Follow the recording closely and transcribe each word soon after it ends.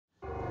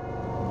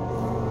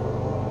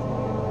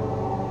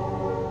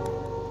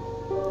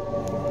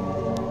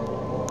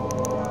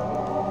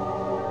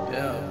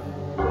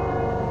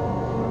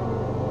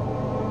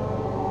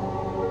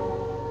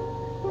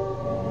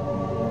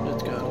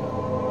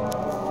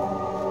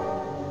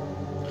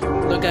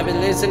fuck, I've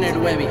been listening to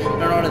Webby,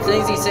 and all the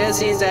things he says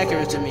seems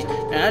accurate to me.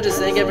 And I just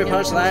think every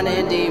punchline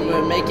indeed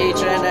would make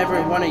each and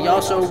every one of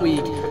y'all so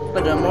weak.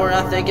 But the more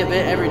I think of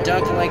it, every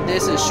dunk like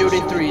this is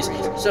shooting threes.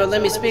 So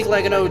let me speak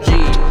like an OG.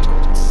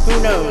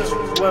 Who knows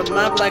what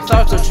my black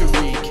thoughts are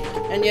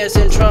tariq. And yes,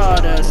 in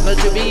trotter, but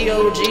to be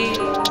OG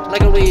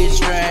like a weed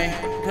strain.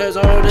 Cause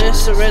all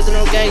this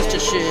original gangster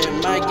shit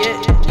might get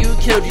you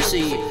killed, you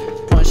see.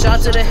 One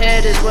shot to the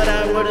head is what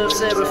I would have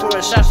said before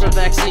a shot for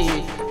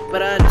vaccine.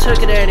 But I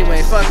took it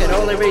anyway, fuck it,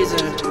 only reason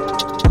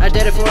I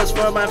did it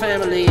for my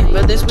family.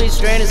 But this weed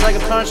strain is like a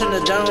punch in the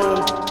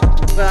dome.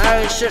 But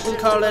I shouldn't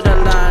call it a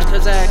line,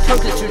 cause that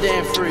coke is too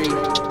damn free.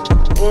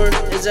 Or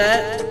is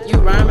that you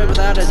rhyming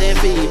without a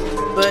damn beat?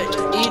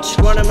 But each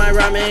one of my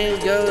rhyming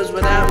goes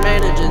without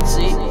managing,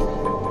 see?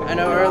 I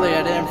know earlier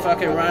I didn't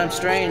fucking rhyme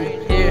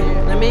strain. Here,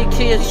 let me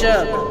catch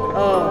up.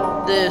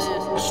 Oh, this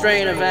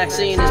strain of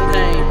vaccine is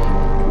pain.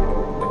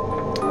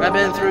 I've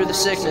been through the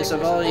sickness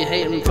of all you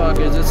hating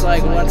fuckers. It's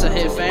like once I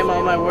hit fame,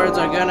 all my words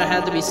are gonna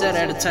have to be said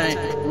at a time.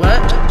 What?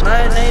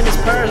 My name is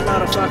Purrs,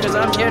 motherfuckers.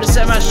 I'm here to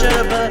set my shit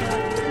up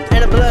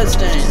and a blood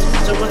stain.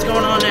 So what's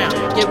going on now?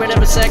 Get rid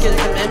of a second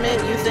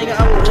commitment? You think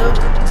I will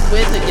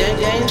quit the gang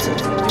games?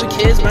 You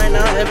kids might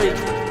not ever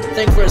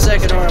think for a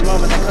second or a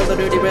moment that Call of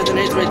Duty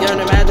resonates with gun,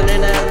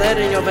 imagining that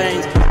lead in your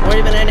veins, or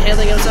even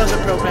inhaling yourself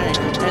some propane.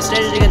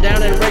 Instead of digging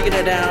down and breaking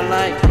it down,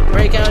 like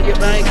break out your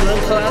bike,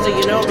 glove closet.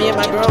 You know me and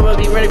my girl will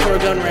be ready for a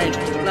gun range.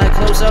 Like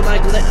close up,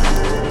 like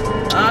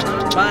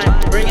by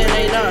bringing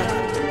a knife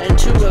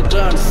into a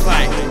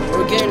gunfight,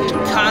 or getting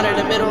caught in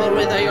the middle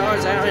with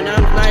ARs out and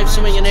I'm knife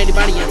swinging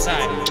anybody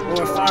inside,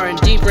 or far and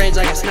deep range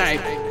like a snipe.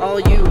 All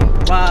you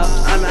while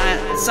I'm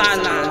at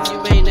sidelines,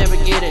 you may never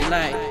get it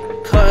like.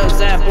 Cause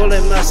that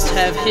bullet must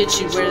have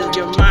hit you where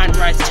your mind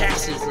writes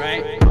taxes,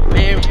 right?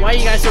 Man, why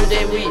you guys so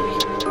damn weak?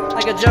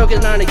 Like a joke is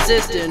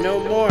non-existent,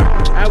 no more.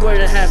 I would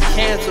have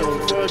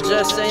canceled for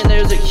just saying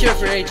there's a cure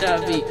for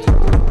HIV.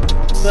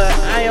 But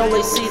I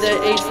only see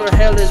that H for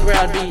hell is where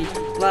I'd be.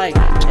 Like,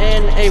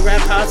 in a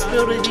rap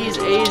hospital, these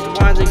aged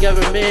wines and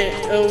government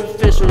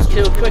officials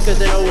kill quicker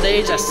than old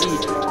age, I see.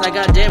 Like,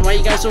 goddamn, why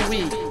you guys so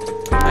weak?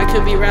 I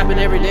could be rapping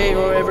every day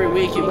or every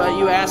week, but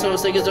you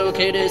assholes think it's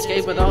okay to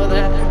escape with all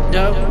that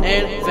dough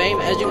and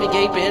fame as you be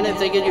gaping and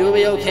thinking you'll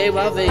be okay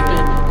while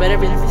vaping. But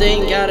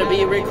everything gotta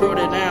be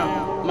recorded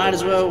now. Might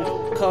as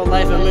well call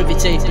life a movie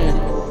taping.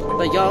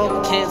 But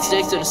y'all can't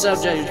stick to the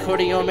subject.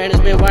 Recording your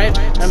management wife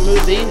a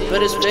movie,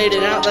 but it's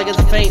fading out like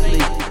it's faintly.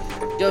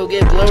 Go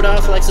get blowed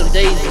off like some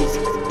daisies.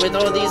 With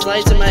all these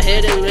lights in my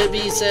head, it would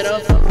be set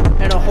up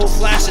and a whole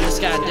flash in the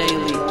sky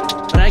daily.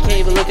 But I can't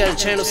even look at a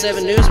Channel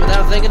 7 news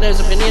without thinking there's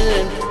opinion,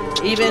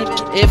 and even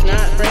if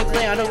not,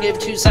 frankly, I don't give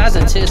two sides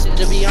of tits,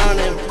 to be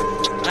honest.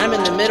 I'm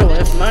in the middle.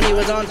 If money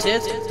was on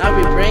tits, I'd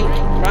be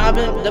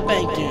robbing the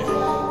banking.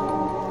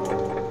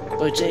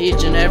 But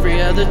each and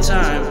every other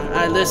time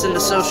I listen to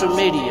social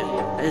media,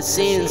 it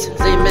seems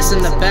they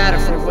missing the batter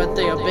for what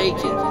they are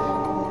baking.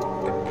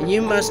 And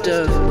you must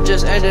have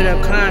just ended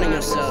up clowning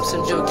yourself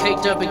since you're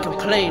caked up and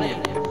complaining.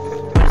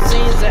 But it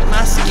seems that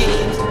my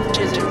schemes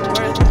isn't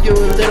worth your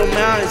little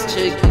mountains,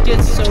 chick.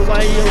 Get so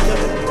why you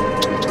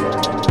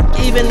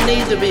don't even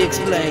need to be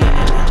explained.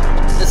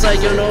 It's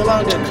like you're no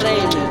longer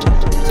claiming.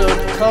 So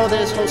call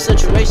this whole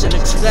situation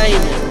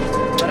explaining.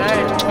 But I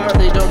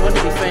hardly don't want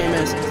to be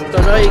famous,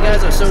 cause all you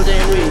guys are so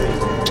damn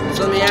weak.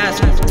 So let me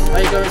ask you,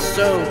 why you guys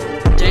so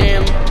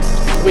damn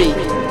weak?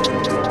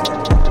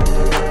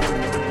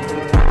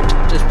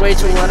 Just wait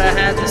till what I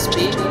had to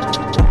speak.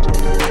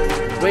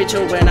 Wait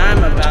till when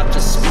I'm about to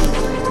speak.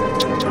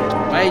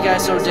 Why you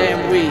guys so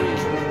damn weak?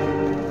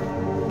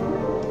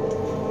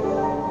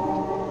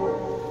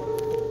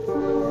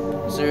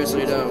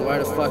 Seriously though, why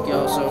the fuck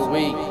y'all so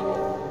weak?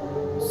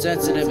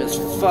 Sensitive as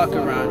fuck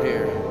around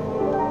here.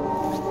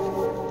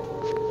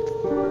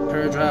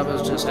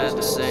 Rvlz just had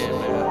to say it,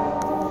 man.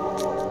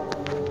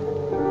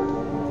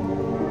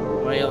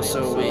 Why y'all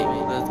so weak?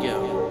 Let's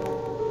go.